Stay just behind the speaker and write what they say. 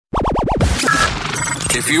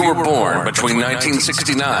If you were born between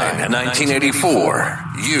 1969 and 1984,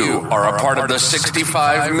 you are a part of the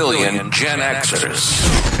 65 million Gen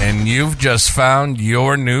Xers. And you've just found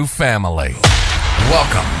your new family.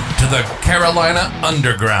 Welcome to the Carolina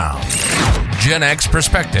Underground. Gen X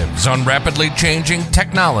perspectives on rapidly changing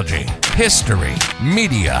technology, history,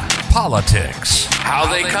 media, politics, how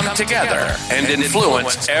they come together and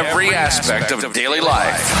influence every aspect of daily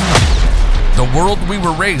life. The world we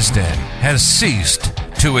were raised in has ceased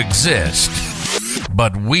to exist,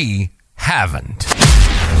 but we haven't.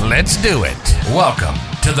 Let's do it. Welcome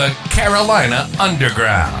to the Carolina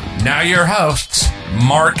Underground. Now your hosts,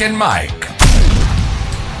 Mark and Mike.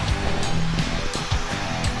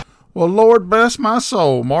 Well, Lord bless my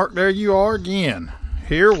soul, Mark, there you are again.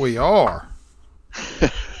 Here we are.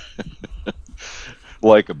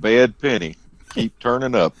 Like a bad penny. Keep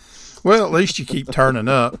turning up. Well, at least you keep turning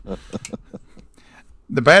up.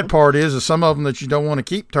 The bad part is some of them that you don't want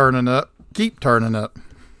to keep turning up. Yeah,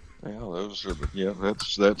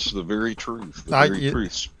 that's the very truth. The very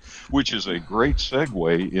truth. Which is a great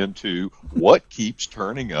segue into what keeps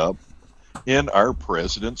turning up in our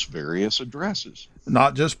president's various addresses.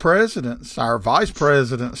 Not just presidents, our vice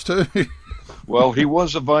presidents too. Well, he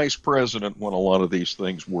was a vice president when a lot of these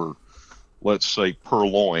things were, let's say,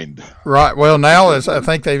 purloined. Right. Well, now I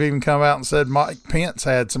think they've even come out and said Mike Pence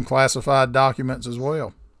had some classified documents as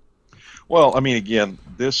well. Well, I mean, again,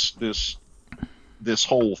 this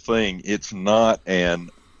whole thing, it's not the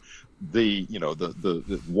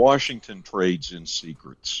Washington trades in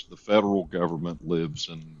secrets. The federal government lives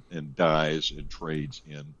and dies and trades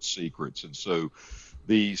in secrets. And so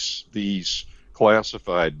these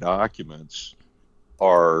classified documents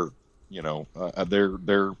are,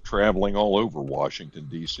 they're traveling all over Washington,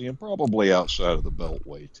 D.C. and probably outside of the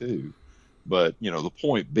Beltway too. But, the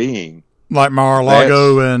point being, like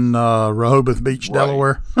Mar-a-Lago and Rehoboth Beach, right.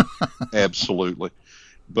 Delaware. Absolutely.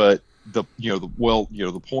 But the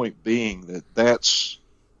point being that's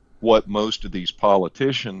what most of these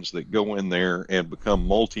politicians that go in there and become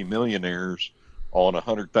multimillionaires on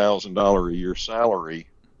 $100,000 a year salary.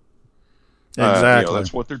 Exactly.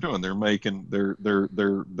 That's what they're doing. They're making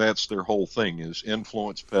that's their whole thing is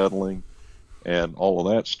influence peddling and all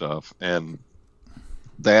of that stuff. And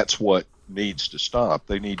that's what needs to stop.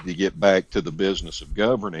 They need to get back to the business of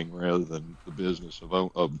governing rather than the business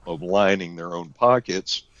of lining their own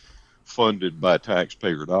pockets, funded by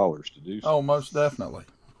taxpayer dollars to do so. Oh, most definitely.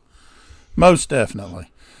 Most definitely.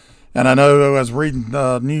 And I know I was reading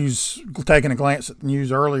news, taking a glance at the news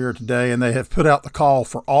earlier today, and they have put out the call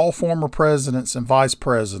for all former presidents and vice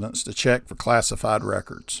presidents to check for classified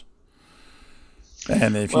records.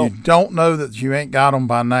 And if you don't know that you ain't got them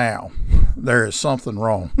by now, there is something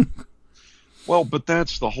wrong. Well, but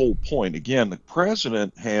that's the whole point. Again, the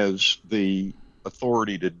president has the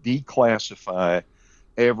authority to declassify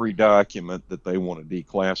every document that they want to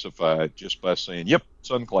declassify just by saying, yep,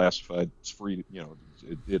 it's unclassified, it's free,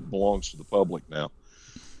 it belongs to the public now.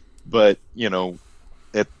 But, and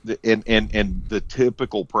the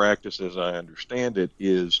typical practice, as I understand it,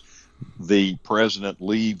 is the president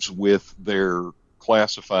leaves with their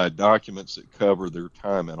classified documents that cover their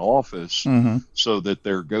time in office, mm-hmm. so that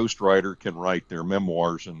their ghostwriter can write their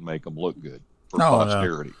memoirs and make them look good for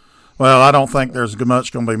posterity. No. Well, I don't think there's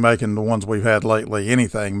much going to be making the ones we've had lately,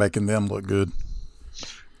 anything making them look good.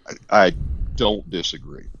 I don't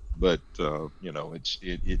disagree, but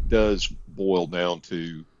it does boil down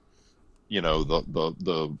to,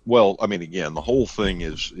 the whole thing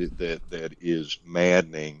is that is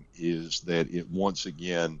maddening is that it once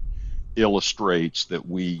again illustrates that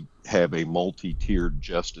we have a multi-tiered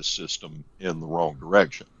justice system in the wrong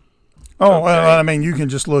direction. Oh, okay. Well, I mean, you can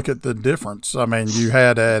just look at the difference. I mean, you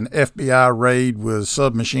had an FBI raid with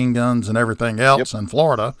submachine guns and everything else in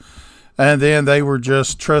Florida, and then they were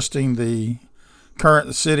just trusting the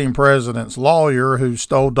current sitting president's lawyer who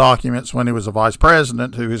stole documents when he was a vice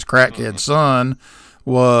president, who his crackhead son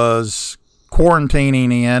was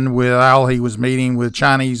quarantining in while he was meeting with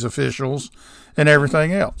Chinese officials and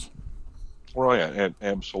everything else. Right,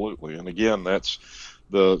 absolutely. And again, that's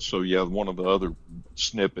one of the other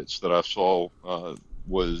snippets that I saw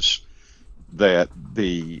was that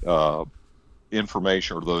the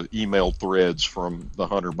information or the email threads from the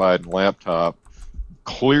Hunter Biden laptop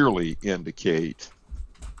clearly indicate,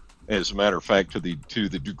 as a matter of fact, to the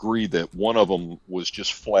degree that one of them was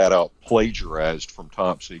just flat out plagiarized from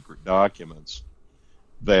top secret documents,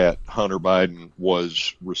 that Hunter Biden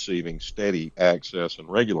was receiving steady access and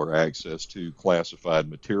regular access to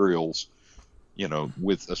classified materials,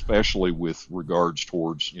 especially with regards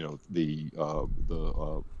towards, the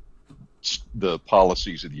the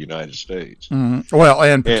policies of the United States. Mm-hmm. Well,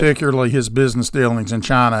 and particularly his business dealings in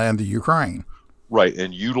China and the Ukraine. Right,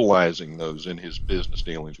 and utilizing those in his business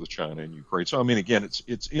dealings with China and Ukraine. So, I mean, again,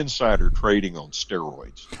 it's insider trading on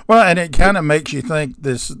steroids. Well, and it kind of makes you think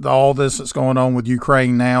all this that's going on with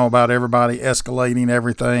Ukraine now about everybody escalating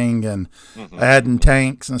everything and adding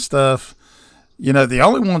tanks and stuff. You know, the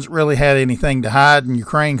only ones that really had anything to hide in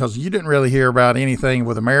Ukraine, because you didn't really hear about anything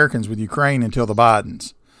with Americans with Ukraine until the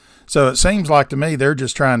Bidens. So it seems like to me they're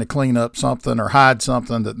just trying to clean up something or hide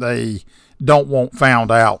something that they don't want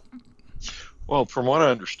found out. Well, from what I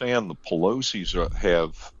understand, the Pelosi's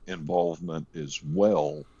have involvement as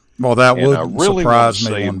well. Well, that wouldn't surprise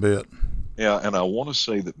me one bit. Yeah, and I want to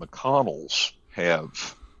say that McConnell's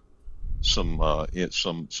have some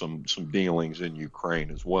dealings in Ukraine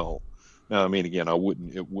as well. Now, I mean, again, it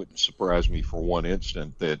wouldn't surprise me for one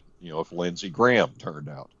instant that, if Lindsey Graham turned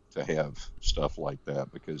out to have stuff like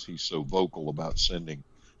that, because he's so vocal about sending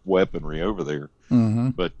weaponry over there.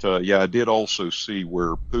 Mm-hmm. But I did also see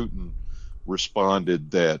where Putin responded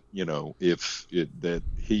that that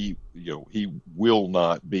he will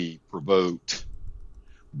not be provoked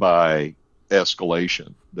by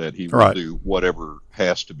escalation, that he will do whatever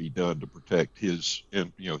has to be done to protect his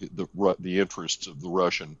the interests of the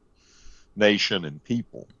Russian nation and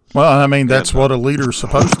people. Well, I mean, that's what a leader's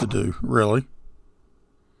supposed to do, really.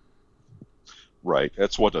 Right.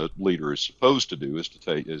 That's what a leader is supposed to do, is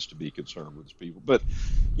to be concerned with his people. But,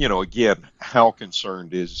 again, how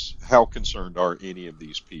concerned are any of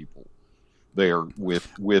these people there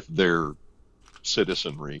with their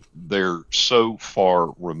citizenry? They're so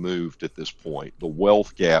far removed at this point. The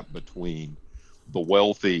wealth gap between the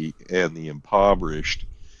wealthy and the impoverished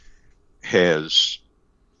has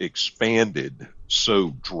expanded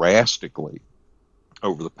so drastically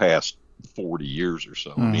over the past 40 years or so.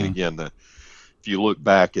 Mm-hmm. I mean, again, if you look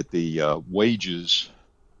back at the wages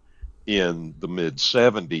in the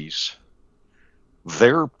mid-'70s,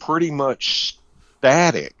 they're pretty much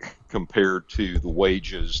static compared to the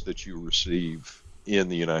wages that you receive in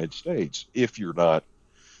the United States if you're not,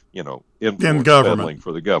 in peddling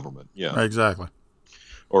for the government. Yeah, exactly.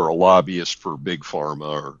 Or a lobbyist for Big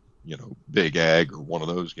Pharma or, Big Ag or one of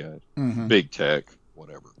those guys, mm-hmm. Big Tech,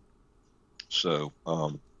 whatever. So,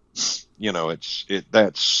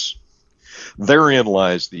 therein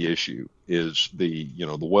lies the issue, is the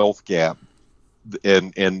wealth gap,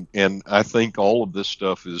 and I think all of this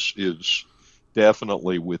stuff is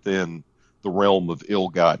definitely within the realm of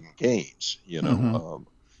ill-gotten gains, mm-hmm.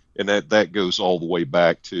 And that goes all the way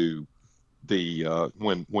back to the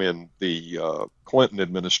when the Clinton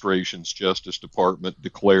administration's Justice Department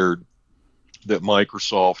declared that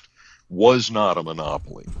Microsoft was not a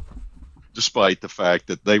monopoly, despite the fact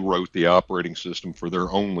that they wrote the operating system for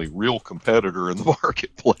their only real competitor in the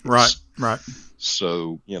marketplace. Right.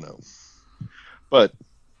 So, but,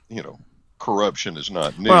 corruption is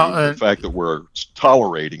not new. The fact that we're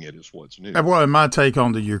tolerating it is what's new. Well, my take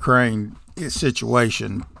on the Ukraine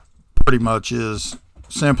situation pretty much is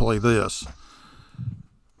simply this.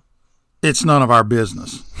 It's none of our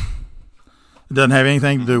business. It doesn't have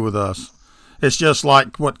anything to do with us. It's just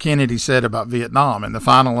like what Kennedy said about Vietnam. In the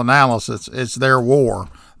final analysis, it's their war.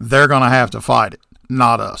 They're going to have to fight it,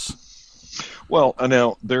 not us. Well,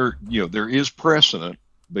 now there is precedent,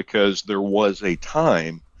 because there was a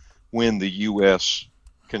time when the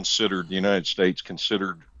the United States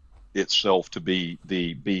considered itself to be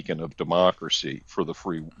the beacon of democracy for the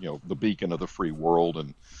free, the beacon of the free world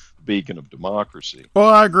and beacon of democracy. Well,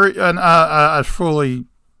 I agree, and I fully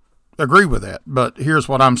agree with that. But here's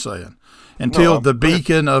what I'm saying. Until the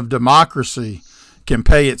beacon of democracy can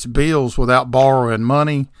pay its bills without borrowing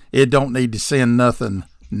money, it don't need to send nothing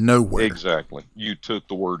nowhere. Exactly. You took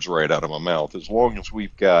the words right out of my mouth. As long as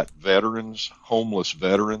we've got homeless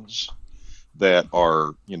veterans that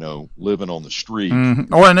are, living on the street.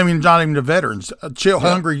 Mm-hmm. Oh, and I mean, not even the veterans,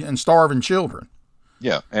 hungry and starving children.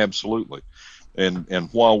 Yeah, absolutely. And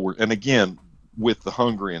again, with the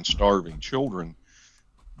hungry and starving children,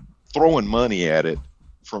 throwing money at it,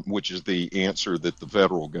 which is the answer that the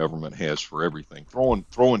federal government has for everything.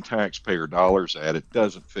 Throwing taxpayer dollars at it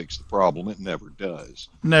doesn't fix the problem. It never does.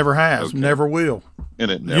 Never has. Okay. Never will. And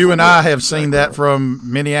it never You and I have seen that from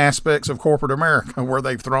many aspects of corporate America, where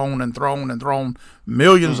they've thrown and thrown and thrown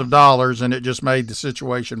millions of dollars, and it just made the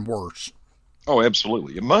situation worse. Oh,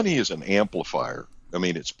 absolutely. Money is an amplifier. I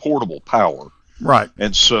mean, it's portable power. Right.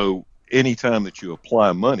 And so anytime that you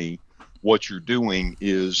apply money, what you're doing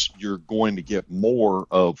is you're going to get more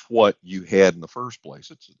of what you had in the first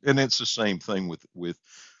place. It's the same thing with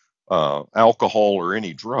alcohol or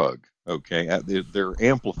any drug. Okay, they're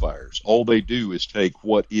amplifiers. All they do is take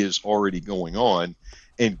what is already going on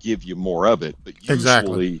and give you more of it. But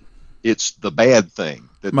Exactly. usually, it's the bad thing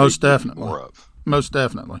that they Most give you definitely. more of. Most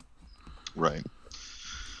definitely. Right.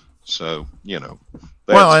 So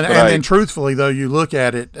Well, and truthfully, though, you look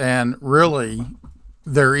at it, and really,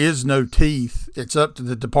 there is no teeth. It's up to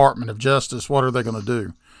the Department of Justice. What are they going to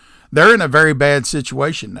do? They're in a very bad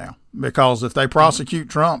situation now, because if they prosecute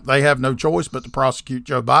Trump, they have no choice but to prosecute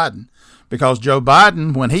Joe Biden, because Joe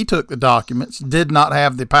Biden, when he took the documents, did not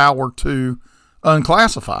have the power to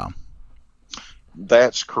unclassify them.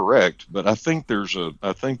 That's correct, but I think there's a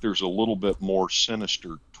little bit more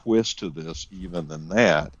sinister twist to this even than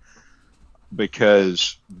that,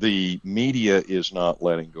 because the media is not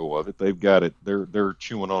letting go of it. They've got it. They're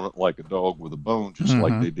chewing on it like a dog with a bone, just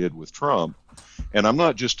like they did with Trump. And I'm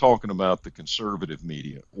not just talking about the conservative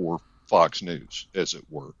media or Fox News, as it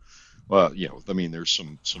were. I mean, there's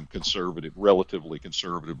some conservative, relatively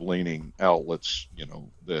conservative leaning outlets,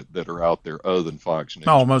 that are out there other than Fox News.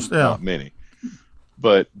 Almost, yeah. Not many.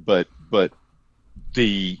 But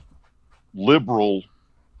the liberal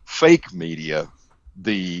fake media,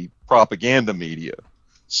 the propaganda media,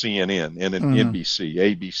 CNN, and NBC,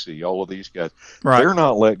 ABC, all of these guys, they're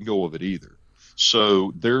not letting go of it either.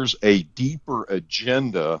 So there's a deeper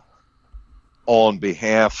agenda on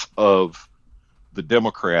behalf of the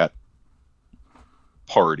Democrat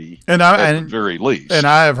Party, at the very least. And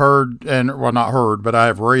I have heard, not heard, but I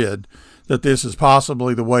have read that this is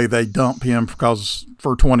possibly the way they dump him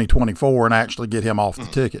for 2024 and actually get him off the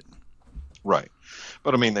ticket. Right.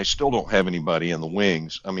 But, I mean, they still don't have anybody in the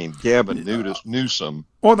wings. I mean, Gavin Newsom.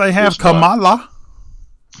 Well, they have Kamala.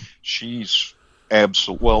 She's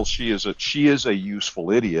she is a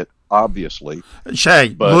useful idiot, obviously.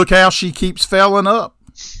 But look how she keeps failing up.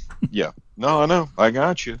 Yeah. No, I know. I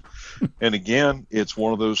got you. And again, it's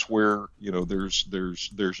one of those where,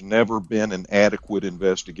 there's never been an adequate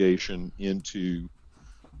investigation into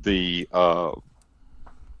the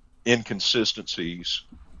inconsistencies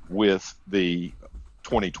with the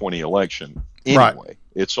 2020 election. Anyway,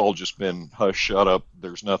 It's all just been hush, shut up.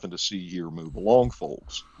 There's nothing to see here. Move along,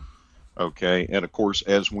 folks. Okay. And of course,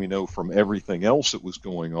 as we know from everything else that was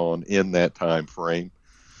going on in that time frame,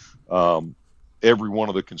 every one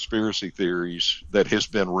of the conspiracy theories that has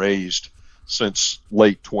been raised since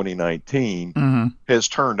late 2019 has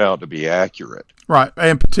turned out to be accurate. Right.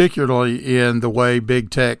 And particularly in the way big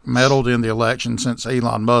tech meddled in the election, since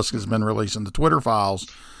Elon Musk has been releasing the Twitter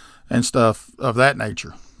files and stuff of that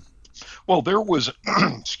nature. Well, there was,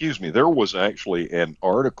 there was actually an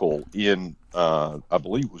article in, I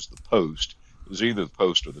believe it was the Post. It was either the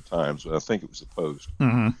Post or the Times, but I think it was the Post.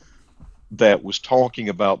 That was talking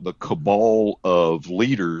about the cabal of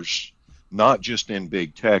leaders, not just in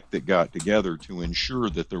big tech, that got together to ensure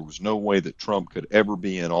that there was no way that Trump could ever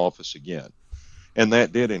be in office again. And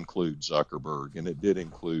that did include Zuckerberg, and it did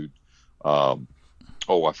include, I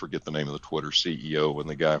forget the name of the Twitter CEO and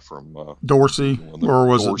the guy from Dorsey, or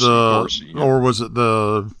was it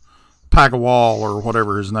the Pagawal or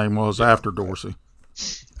whatever his name was after Dorsey?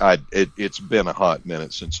 It's been a hot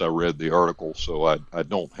minute since I read the article, so I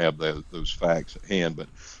don't have those facts at hand, but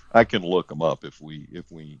I can look them up if we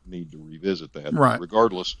need to revisit that. Right.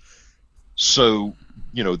 Regardless, so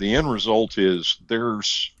the end result is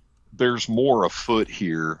there's more afoot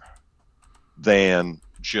here than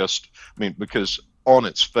just, because on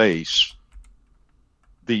its face,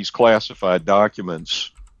 these classified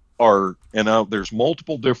documents are, and there's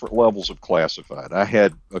multiple different levels of classified. I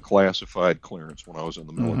had a classified clearance when I was in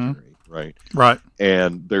the military, right? Right.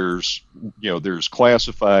 And there's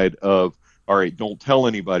classified of, all right, don't tell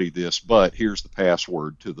anybody this, but here's the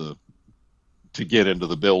password to get into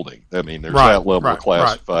the building. There's that level of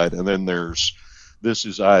classified. And then this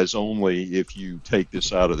is eyes only. If you take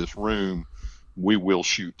this out of this room, we will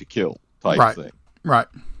shoot to kill type thing. Right.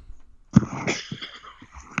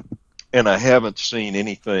 And I haven't seen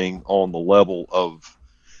anything on the level of,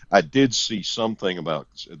 I did see something about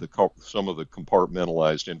some of the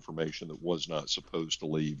compartmentalized information that was not supposed to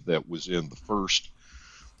leave, that was in the first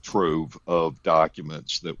trove of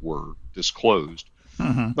documents that were disclosed.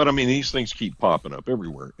 But these things keep popping up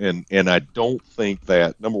everywhere. And I don't think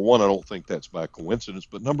that, number one, I don't think that's by coincidence,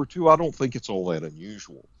 but number two, I don't think it's all that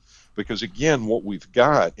unusual. Because again, what we've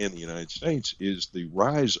got in the United States is the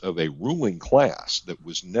rise of a ruling class that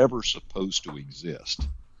was never supposed to exist.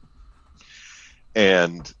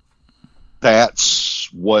 And that's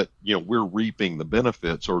what, we're reaping the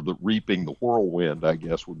benefits, or reaping the whirlwind, I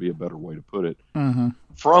guess would be a better way to put it,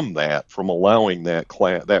 from allowing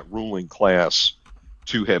that ruling class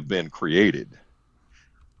to have been created.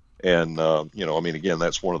 And you know, I mean, again,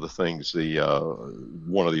 that's one of the things.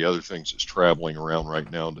 One of the other things that's traveling around right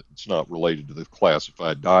now. It's not related to the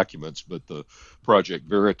classified documents, but the Project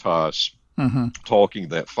Veritas talking to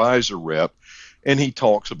that Pfizer rep, and he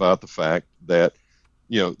talks about the fact that,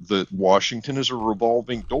 you know, that Washington is a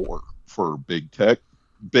revolving door for big tech,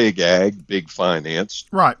 big ag, big finance.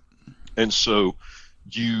 Right. And so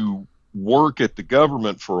you work at the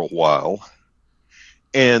government for a while,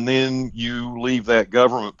 and then you leave that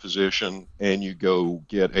government position and you go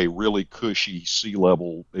get a really cushy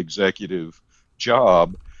C-level executive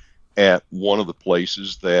job at one of the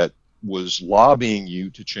places that was lobbying you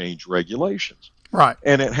to change regulations. Right.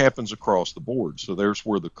 And it happens across the board. So there's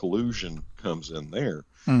where the collusion comes in there.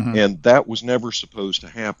 And that was never supposed to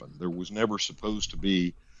happen. There was never supposed to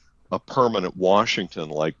be a permanent Washington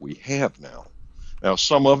like we have now. Now,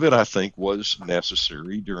 some of it, I think, was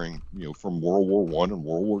necessary during, you know, from World War I and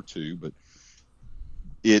World War II, but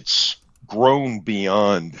it's grown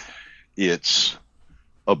beyond its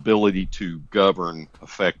ability to govern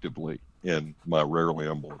effectively, in my rarely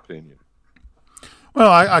humble opinion.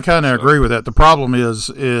 Well, I kind of agree with that. The problem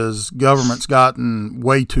is government's gotten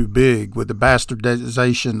way too big with the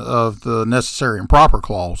bastardization of the necessary and proper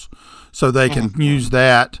clause, so they can use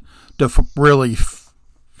that to really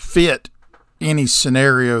fit any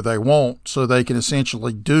scenario they want, so they can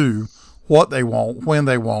essentially do what they want, when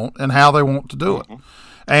they want, and how they want to do it.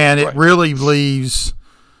 And it really leaves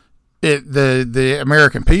the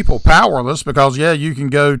American people powerless, because, yeah, you can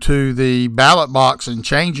go to the ballot box and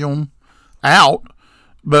change them out,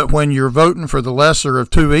 but when you're voting for the lesser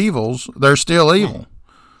of two evils, they're still evil.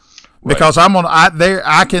 Because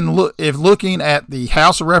I can look, if looking at the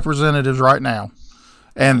House of Representatives right now,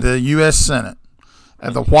 and the U.S. Senate,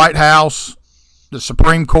 and the White House, the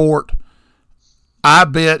Supreme Court, I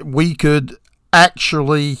bet we could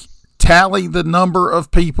actually tally the number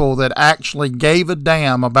of people that actually gave a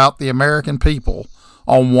damn about the American people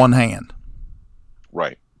on one hand.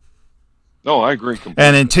 Right. No, I agree completely.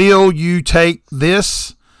 And until you take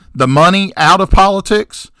the money out of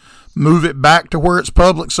politics, move it back to where it's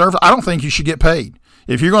public service, I don't think you should get paid.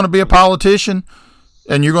 If you're going to be a politician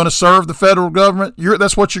and you're going to serve the federal government,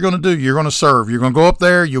 that's what you're going to do. You're going to serve. You're going to go up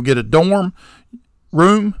there, you'll get a dorm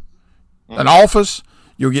room, an office,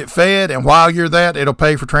 you'll get fed, and while you're that, it'll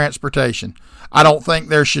pay for transportation. I don't think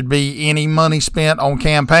there should be any money spent on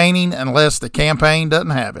campaigning unless the campaign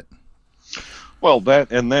doesn't have it. Well,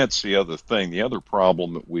 that's the other thing. The other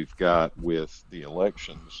problem that we've got with the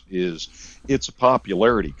elections is it's a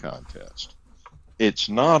popularity contest. It's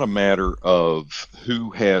not a matter of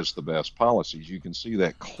who has the best policies. You can see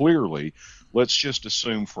that clearly. Let's just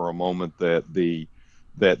assume for a moment that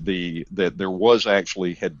there was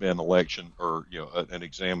actually had been election, or, you know, an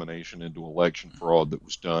examination into election fraud that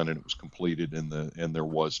was done and it was completed and there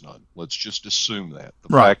was none. Let's just assume that. The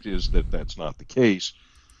fact is that that's not the case.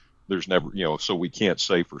 There's never, you know, so we can't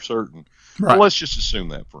say for certain. Right. But let's just assume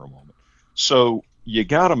that for a moment. So you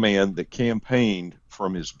got a man that campaigned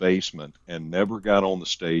from his basement and never got on the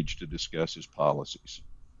stage to discuss his policies.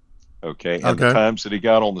 Okay. And the times that he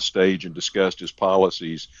got on the stage and discussed his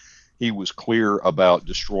policies, he was clear about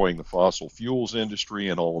destroying the fossil fuels industry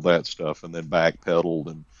and all of that stuff, and then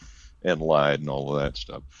backpedaled and lied and all of that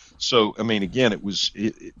stuff. So, I mean, again, it was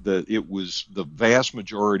the vast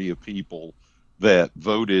majority of people that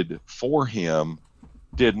voted for him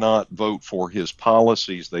did not vote for his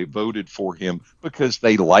policies. They voted for him because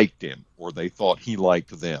they liked him, or they thought he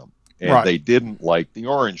liked them, and they didn't like the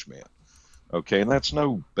orange man. Okay, and that's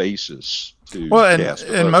no basis to cast a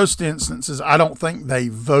vote. In most instances, I don't think they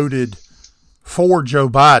voted for Joe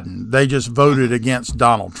Biden. They just voted against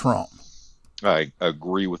Donald Trump. I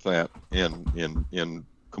agree with that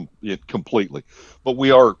completely. But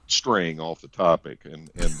we are straying off the topic, and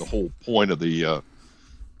the whole point of the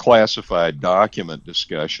classified document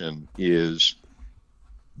discussion is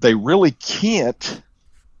they really can't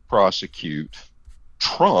prosecute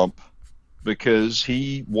Trump because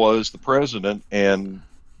he was the president, and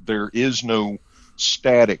there is no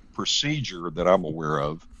static procedure that I'm aware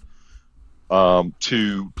of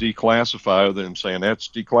to declassify, other than saying that's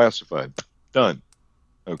declassified. Done.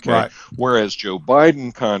 Okay. Right. Whereas Joe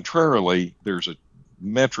Biden, contrarily, there's a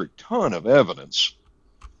metric ton of evidence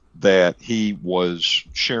that he was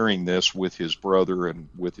sharing this with his brother and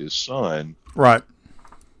with his son. Right.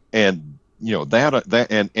 And, you know,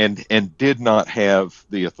 and did not have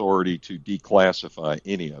the authority to declassify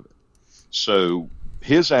any of it. So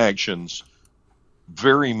his actions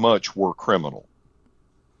very much were criminal.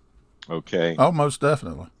 Okay. Oh, most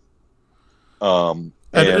definitely.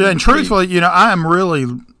 And truthfully, you know, I am really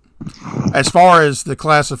as far as the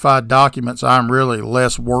classified documents, I'm really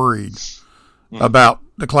less worried about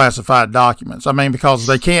the classified documents. I mean, because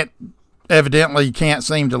they evidently can't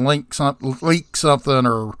seem to leak something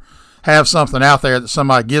or have something out there that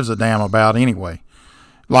somebody gives a damn about anyway.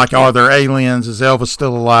 Like, are there aliens? Is Elvis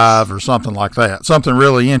still alive? Or something like that. Something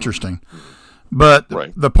really interesting. But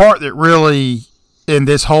the part that really, in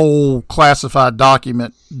this whole classified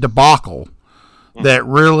document debacle, that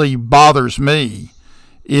really bothers me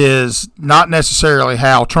is not necessarily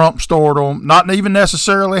how Trump stored them, not even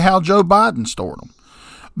necessarily how Joe Biden stored them,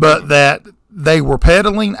 but that they were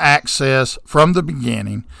peddling access from the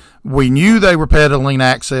beginning. We knew they were peddling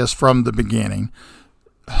access from the beginning.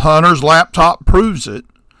 Hunter's laptop proves it,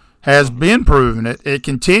 has been proven it. It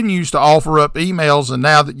continues to offer up emails, and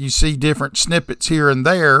now that you see different snippets here and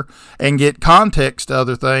there and get context to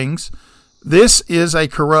other things, this is a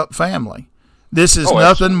corrupt family. This is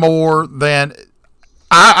nothing more than...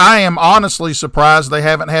 I am honestly surprised they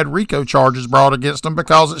haven't had RICO charges brought against them,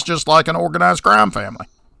 because it's just like an organized crime family.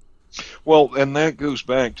 Well, and that goes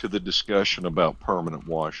back to the discussion about permanent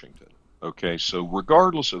Washington. Okay, so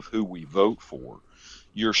regardless of who we vote for,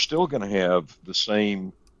 you're still going to have the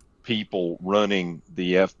same people running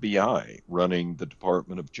the FBI, running the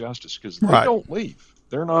Department of Justice, because they don't leave.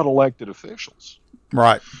 They're not elected officials.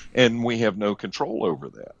 Right. And we have no control over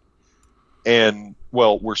that. And,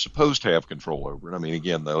 well, we're supposed to have control over it. I mean,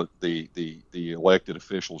 again, the elected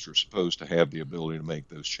officials are supposed to have the ability to make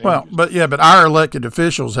those changes. Well, but our elected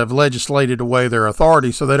officials have legislated away their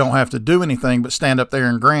authority, so they don't have to do anything but stand up there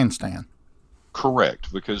and grandstand.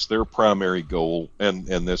 Correct, because their primary goal, and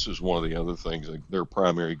this is one of the other things, their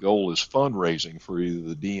primary goal is fundraising for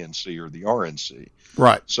either the DNC or the RNC.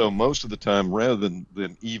 Right. So most of the time, rather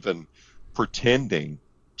than even pretending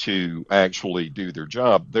to actually do their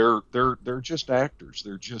job, they're just actors.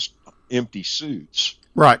 They're just empty suits.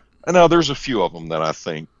 Right. And now there's a few of them that I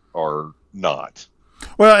think are not.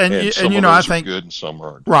 Well, and you know, I think good and some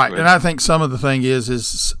aren't. Right, and I think some of the thing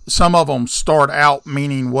is some of them start out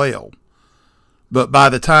meaning well, but by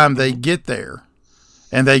the time they get there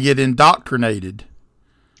and they get indoctrinated,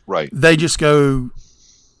 right, they just go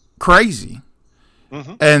crazy.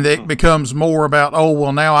 Mm-hmm. And it becomes more about, oh,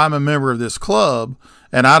 well, now I'm a member of this club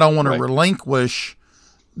and I don't want to relinquish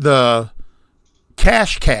the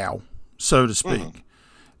cash cow, so to speak. Mm-hmm.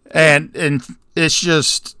 And it's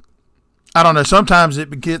just, I don't know, sometimes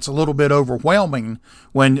it gets a little bit overwhelming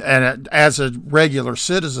as a regular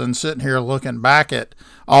citizen sitting here looking back at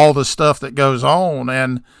all the stuff that goes on.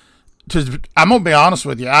 And I'm going to be honest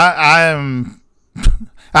with you, I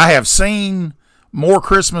have seen more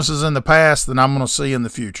Christmases in the past than I'm going to see in the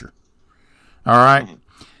future. All right.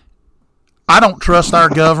 I don't trust our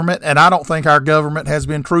government, and I don't think our government has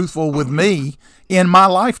been truthful with me in my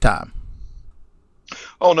lifetime.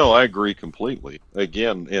 Oh, no, I agree completely.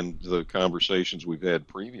 Again, in the conversations we've had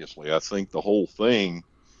previously, I think the whole thing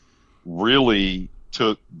really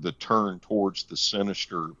took the turn towards the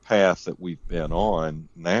sinister path that we've been on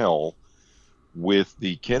now with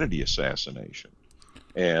the Kennedy assassination.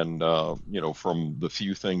 And, from the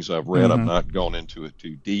few things I've read, I've not gone into it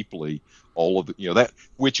too deeply. All of it, that,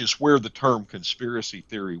 which is where the term conspiracy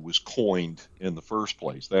theory was coined in the first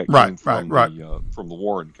place. That came from the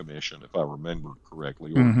Warren Commission, if I remember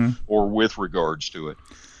correctly, or with regards to it.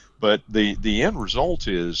 But the end result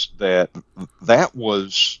is that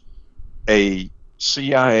was a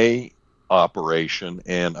CIA operation,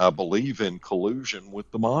 and I believe in collusion with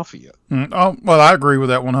the mafia. Oh, well, I agree with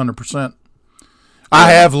that 100%.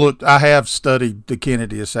 I have studied the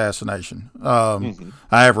Kennedy assassination. I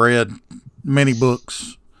have read many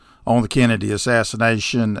books on the Kennedy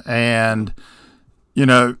assassination, and,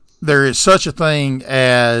 there is such a thing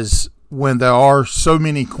as when there are so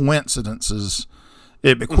many coincidences,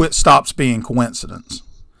 it stops being coincidence.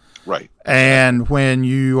 Right. And when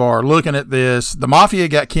you are looking at this, the mafia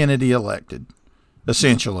got Kennedy elected,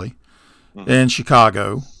 essentially, in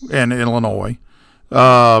Chicago and Illinois.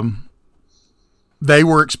 They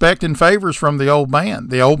were expecting favors from the old man.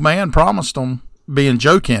 The old man promised them, being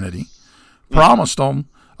Joe Kennedy, promised them,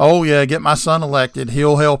 oh, yeah, get my son elected.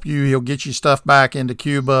 He'll help you. He'll get you stuff back into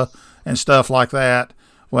Cuba and stuff like that.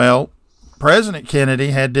 Well, President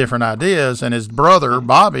Kennedy had different ideas, and his brother,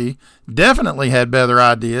 Bobby, definitely had better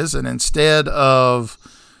ideas. And instead of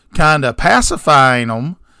kind of pacifying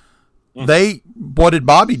them, what did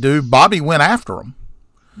Bobby do? Bobby went after them.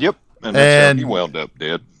 Yep. And that's how he wound up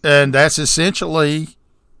dead. And that's essentially,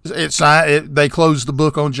 they closed the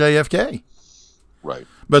book on JFK. Right.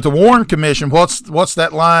 But the Warren Commission, what's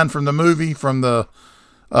that line from the movie from the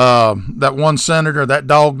that one senator, that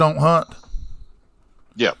dog don't hunt?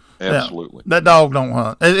 Yeah. absolutely. Yeah, that dog don't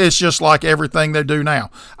hunt. It's just like everything they do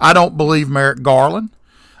now. I don't believe Merrick Garland.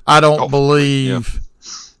 I don't believe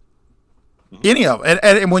any of it.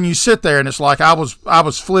 And when you sit there and it's like I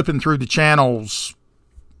was flipping through the channels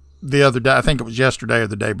the other day. I think it was yesterday or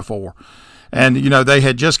the day before. And, they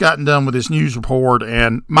had just gotten done with this news report,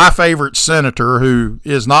 and my favorite senator, who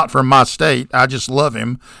is not from my state, I just love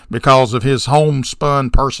him because of his homespun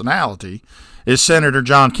personality, is Senator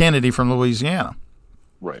John Kennedy from Louisiana.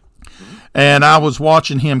 Right. Mm-hmm. And I was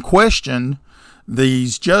watching him question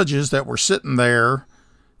these judges that were sitting there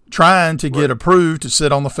trying to get approved to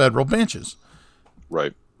sit on the federal benches.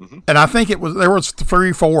 Right. Mm-hmm. And I think there was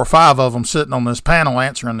 3, 4, or 5 of them sitting on this panel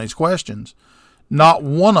answering these questions. Not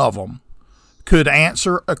one of them could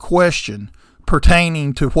answer a question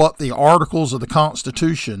pertaining to what the articles of the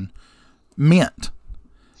Constitution meant.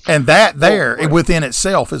 And that within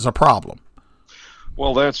itself is a problem.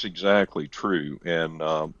 Well, that's exactly true. And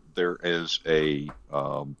there's a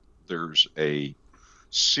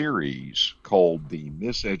series called The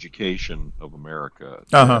Miseducation of America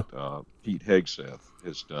that Pete Hegseth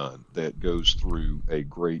has done that goes through a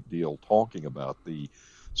great deal talking about the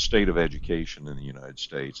state of education in the United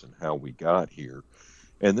States and how we got here.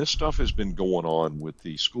 And this stuff has been going on with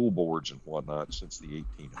the school boards and whatnot since the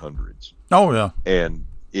 1800s. Oh, yeah. And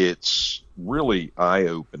it's really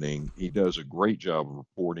eye-opening. He does a great job of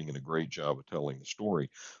reporting and a great job of telling the story.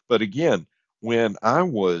 But again, when I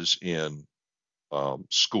was in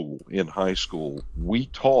school, in high school, we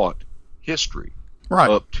taught history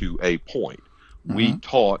up to a point. Mm-hmm. We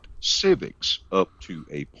taught civics up to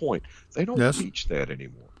a point. They don't teach that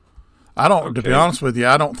anymore. I don't, to be honest with you,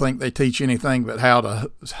 I don't think they teach anything but how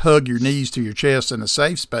to hug your knees to your chest in a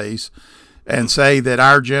safe space and say that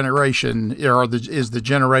our generation is the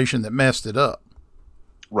generation that messed it up.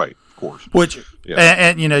 Right, of course. Which,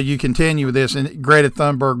 and you continue with this, and Greta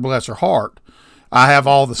Thunberg, bless her heart, I have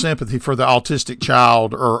all the sympathy for the autistic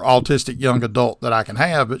child or autistic young adult that I can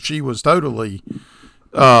have, but she was totally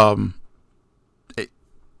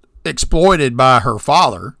exploited by her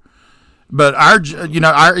father. But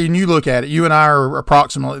and you look at it, you and I are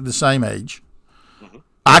approximately the same age. Mm-hmm.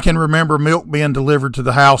 I can remember milk being delivered to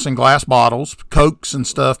the house in glass bottles, Cokes and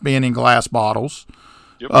stuff being in glass bottles.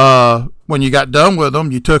 Yep. When you got done with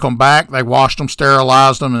them, you took them back, they washed them,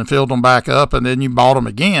 sterilized them, and filled them back up, and then you bought them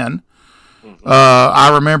again. Mm-hmm.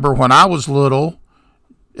 I remember when I was little,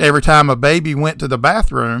 every time a baby went to the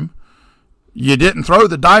bathroom, you didn't throw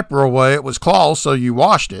the diaper away. It was cloth, so you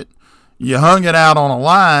washed it. You hung it out on a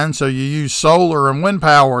line, so you used solar and wind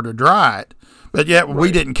power to dry it. But yet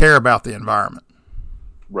we didn't care about the environment.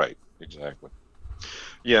 Right, exactly.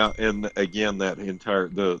 Yeah, and again, that entire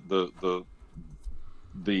the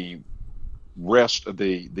rest of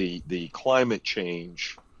the climate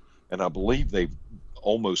change, and I believe they've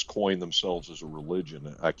almost coined themselves as a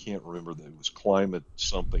religion. I can't remember that it was climate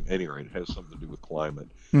something. At any rate, it has something to do with climate.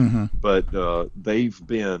 Mm-hmm. But they've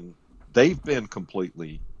been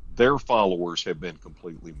completely. Their followers have been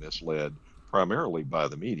completely misled, primarily by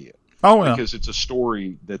the media. Oh, yeah. Because it's a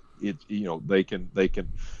story that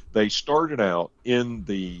they started out in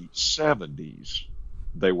the 70s.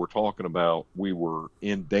 They were talking about we were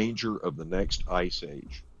in danger of the next ice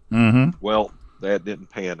age. Mm-hmm. Well, that didn't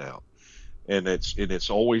pan out, and it's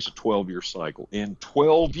always a 12-year cycle. In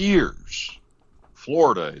 12 years,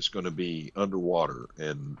 Florida is going to be underwater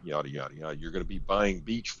and yada, yada, yada. You're going to be buying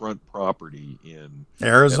beachfront property in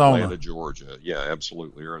Arizona, Atlanta, Georgia. Yeah,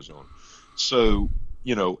 absolutely, Arizona. So,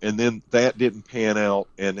 and then that didn't pan out.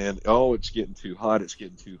 And then, it's getting too hot. It's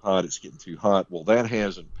getting too hot. It's getting too hot. Well, that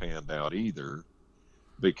hasn't panned out either,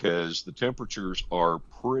 because the temperatures are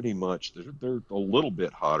pretty much, they're a little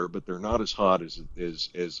bit hotter, but they're not as hot as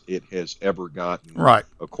it has ever gotten,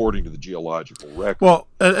 according to the geological record. Well,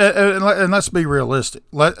 and let's be realistic.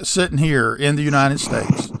 Sitting here in the United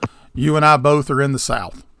States, you and I both are in the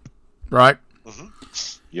South, right? Mm-hmm.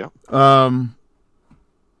 Yeah.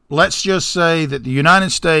 Let's just say that the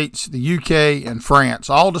United States, the UK, and France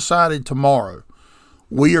all decided tomorrow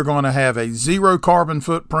we are going to have a zero carbon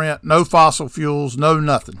footprint, no fossil fuels, no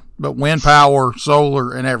nothing, but wind power,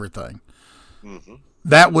 solar, and everything. Mm-hmm.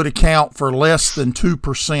 That would account for less than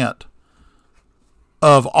 2%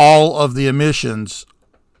 of all of the emissions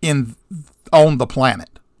on the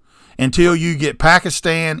planet. Until you get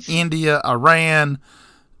Pakistan, India, Iran,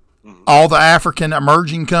 all the African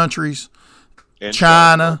emerging countries, and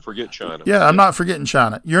China. Don't forget China. Yeah, I'm not forgetting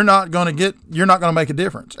China. You're not going to make a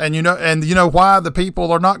difference. And you know why the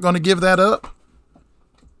people are not going to give that up?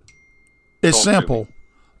 It's simple.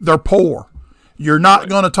 They're poor. You're not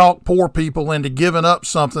going to talk poor people into giving up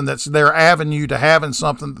something that's their avenue to having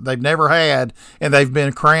something that they've never had, and they've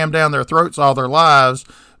been crammed down their throats all their lives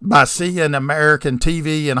by seeing American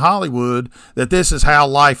TV and Hollywood that this is how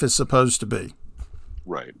life is supposed to be.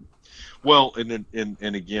 Right. Well,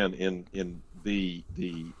 and again, in the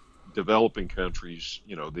developing countries,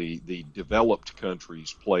 the developed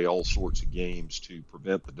countries play all sorts of games to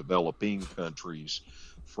prevent the developing countries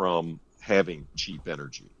from having cheap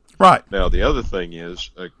energy. Right. Now, the other thing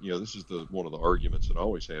is, this is one of the arguments that I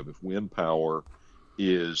always have. If wind power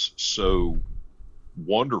is so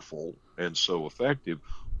wonderful and so effective,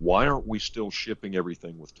 why aren't we still shipping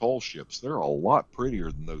everything with tall ships? They're a lot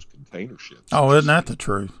prettier than those container ships. Oh, isn't that the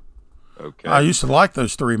truth? Okay. I used to like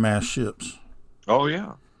those 3-mast ships. Oh,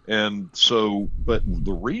 yeah. And so, but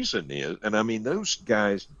the reason is, and I mean, those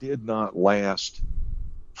guys did not last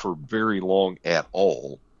for very long at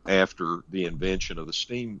all after the invention of the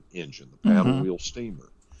steam engine, the paddle wheel steamer.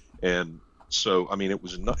 And so, I mean, it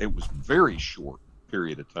was very short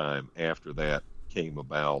period of time after that came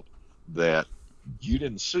about that you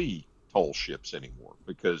didn't see tall ships anymore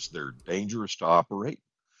because they're dangerous to operate.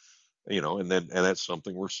 And that's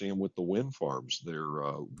something we're seeing with the wind farms.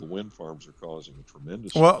 The wind farms are causing a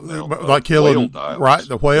tremendous amount like killing right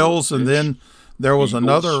the whales, and then there was eagles.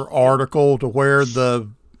 Another article to where the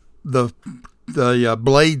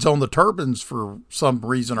blades on the turbines for some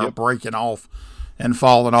reason are breaking off and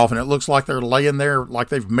falling off, and it looks like they're laying there like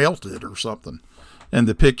they've melted or something. And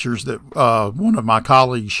the pictures that one of my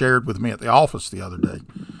colleagues shared with me at the office the other day.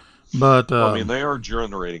 But I mean, they are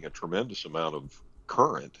generating a tremendous amount of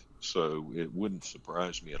current. So it wouldn't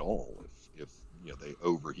surprise me at all if they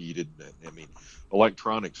overheated. I mean,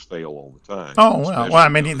 electronics fail all the time. Oh, well, I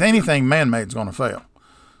mean, anything man-made is going to fail.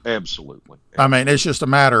 Absolutely. I mean, it's just a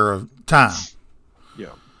matter of time. Yeah,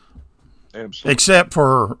 absolutely. Except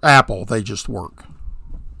for Apple, they just work.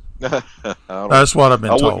 That's what I've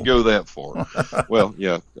been told. I wouldn't go that far. Well,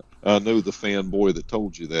 yeah, I know the fanboy that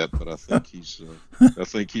told you that, but I think he's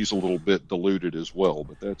a little bit deluded as well.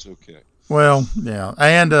 But that's okay. Well, yeah,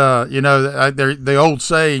 and the old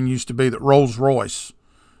saying used to be that Rolls-Royce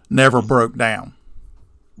never broke down.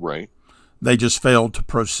 Right. They just failed to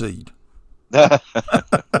proceed. Well,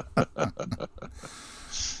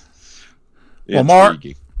 Mark,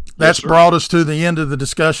 that's brought us to the end of the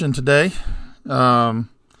discussion today. I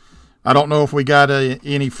don't know if we got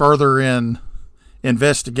any further in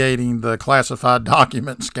investigating the classified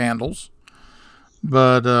document scandals,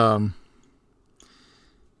 but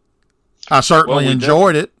I certainly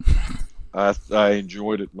enjoyed it. I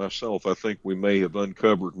enjoyed it myself. I think we may have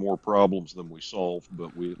uncovered more problems than we solved,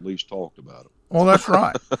 but we at least talked about it. Well, that's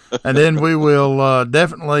right. And then we will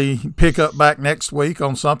definitely pick up back next week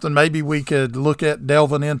on something. Maybe we could look at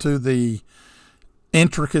delving into the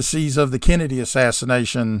intricacies of the Kennedy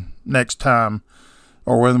assassination next time,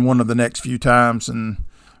 or within one of the next few times, and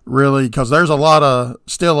really, because there's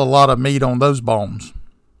still a lot of meat on those bones.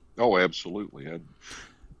 Oh, absolutely.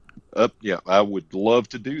 I would love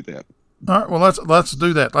to do that. All right, well, let's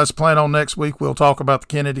do that. Let's plan on next week. We'll talk about the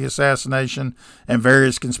Kennedy assassination and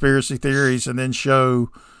various conspiracy theories, and then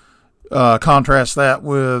contrast that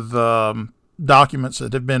with documents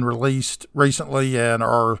that have been released recently and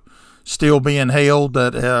are still being held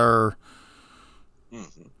that are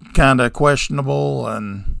kind of questionable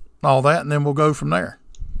and all that, and then we'll go from there.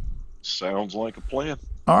 Sounds like a plan.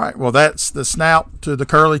 All right, well, that's the snout to the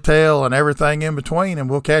curly tail and everything in between, and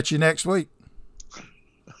we'll catch you next week.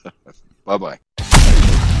 Bye-bye.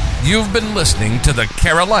 You've been listening to the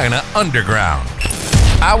Carolina Underground.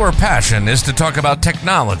 Our passion is to talk about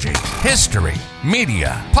technology, history,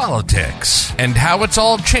 media, politics, and how it's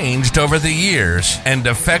all changed over the years and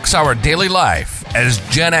affects our daily life as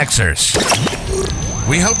Gen Xers.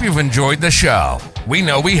 We hope you've enjoyed the show. We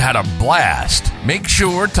know we had a blast. Make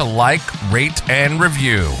sure to like, rate, and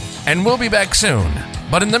review. And we'll be back soon.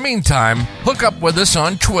 But in the meantime, hook up with us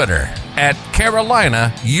on Twitter at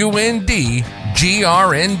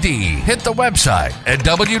CarolinaUNDGRND. Hit the website at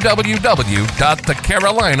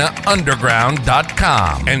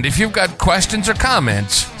www.thecarolinaunderground.com. And if you've got questions or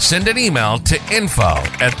comments, send an email to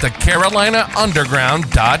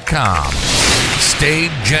info@thecarolinaunderground.com. Stay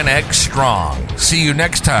Gen X strong. See you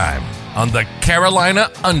next time on the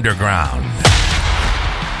Carolina Underground.